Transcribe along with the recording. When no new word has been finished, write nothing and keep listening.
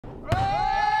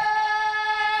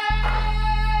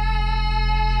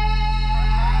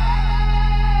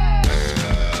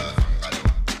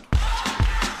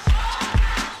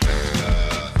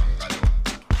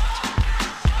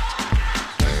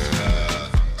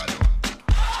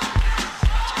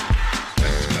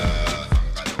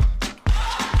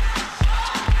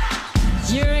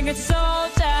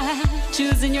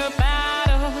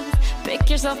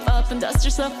yourself up and dust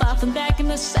yourself off and back in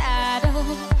the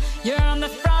saddle. You're on the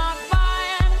front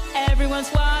line,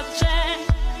 everyone's watching.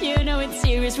 You know it's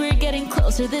serious, we're getting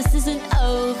closer, this isn't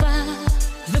over.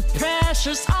 The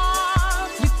pressure's on,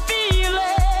 you feel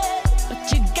it,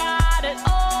 but you got it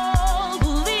all,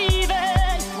 believe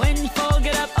it. When you fall,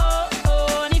 get up, oh,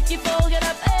 oh, and if you fall, get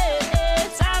up, eh, eh.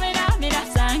 Tsamina, mina,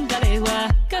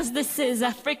 zangalewa, cause this is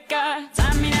Africa.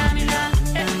 Tsamina, mina,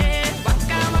 eh, eh,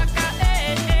 waka, waka,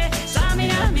 eh, eh.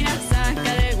 Tsamina, mina,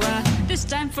 zangalewa, this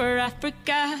time for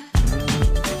Africa.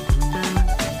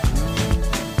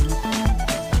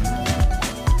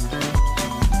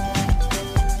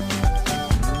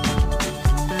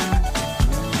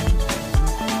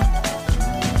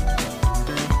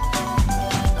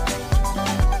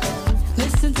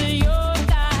 Listen to your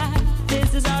God,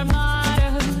 this is our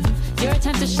motto. Your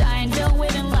time to shine, don't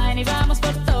wait in line, y vamos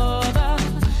por todo.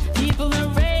 People are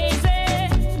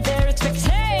raising their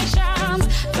expectations.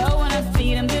 Go on and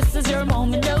feed them, this is your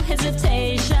moment, no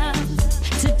hesitation.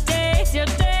 Today's your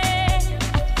day,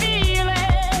 I feel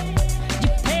it. You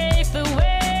pave the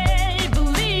way,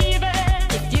 believe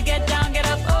it. If you get down, get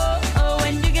up, oh, oh.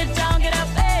 When you get down, get up,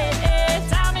 eh, eh.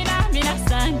 Tsamina, mina,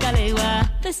 zangalewa,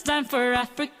 this time for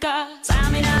Africa.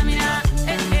 Tsamina, mina,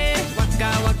 eh, eh. Waka,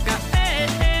 waka, eh,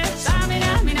 eh.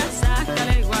 Tsamina, mina,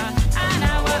 zangalewa,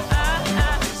 anawa, ah,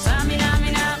 ah. Tsamina,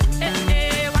 mina, eh,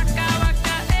 eh. Waka,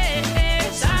 waka, eh, eh.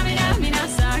 Tsamina, mina,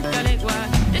 zangalewa,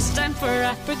 this time for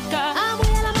Africa. I'm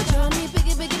well on my journey,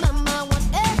 biggie, biggie mama, 1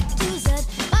 A to Z.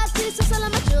 My sister's all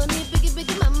on my journey, biggie,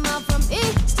 biggie mama, from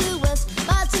east to west.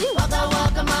 My tea, waka,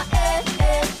 waka, my eh,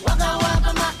 eh. Waka,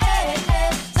 waka, my eh,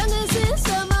 eh. Sangin' since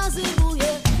summer, Zimbabwe,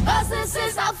 yeah. 'Cause this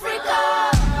is Africa.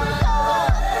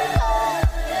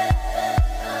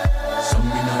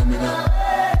 Tsamina, mina,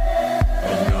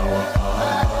 anawa,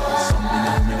 ah,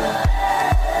 tsamina, mina,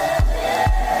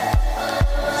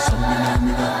 tsamina,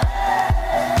 mina,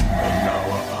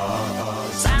 anawa, ah.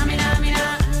 Tsamina, mina,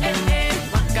 eh, eh.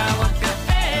 Waka, waka,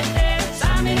 eh, eh.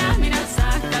 Tsamina, mina,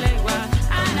 zangalewa,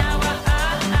 anawa,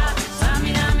 ah, ah.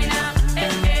 Tsamina, mina,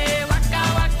 eh, eh. Waka,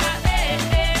 waka,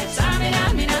 eh, eh. Tsamina,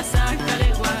 mina,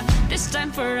 zangalewa, this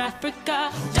time for Africa.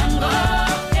 Jungle.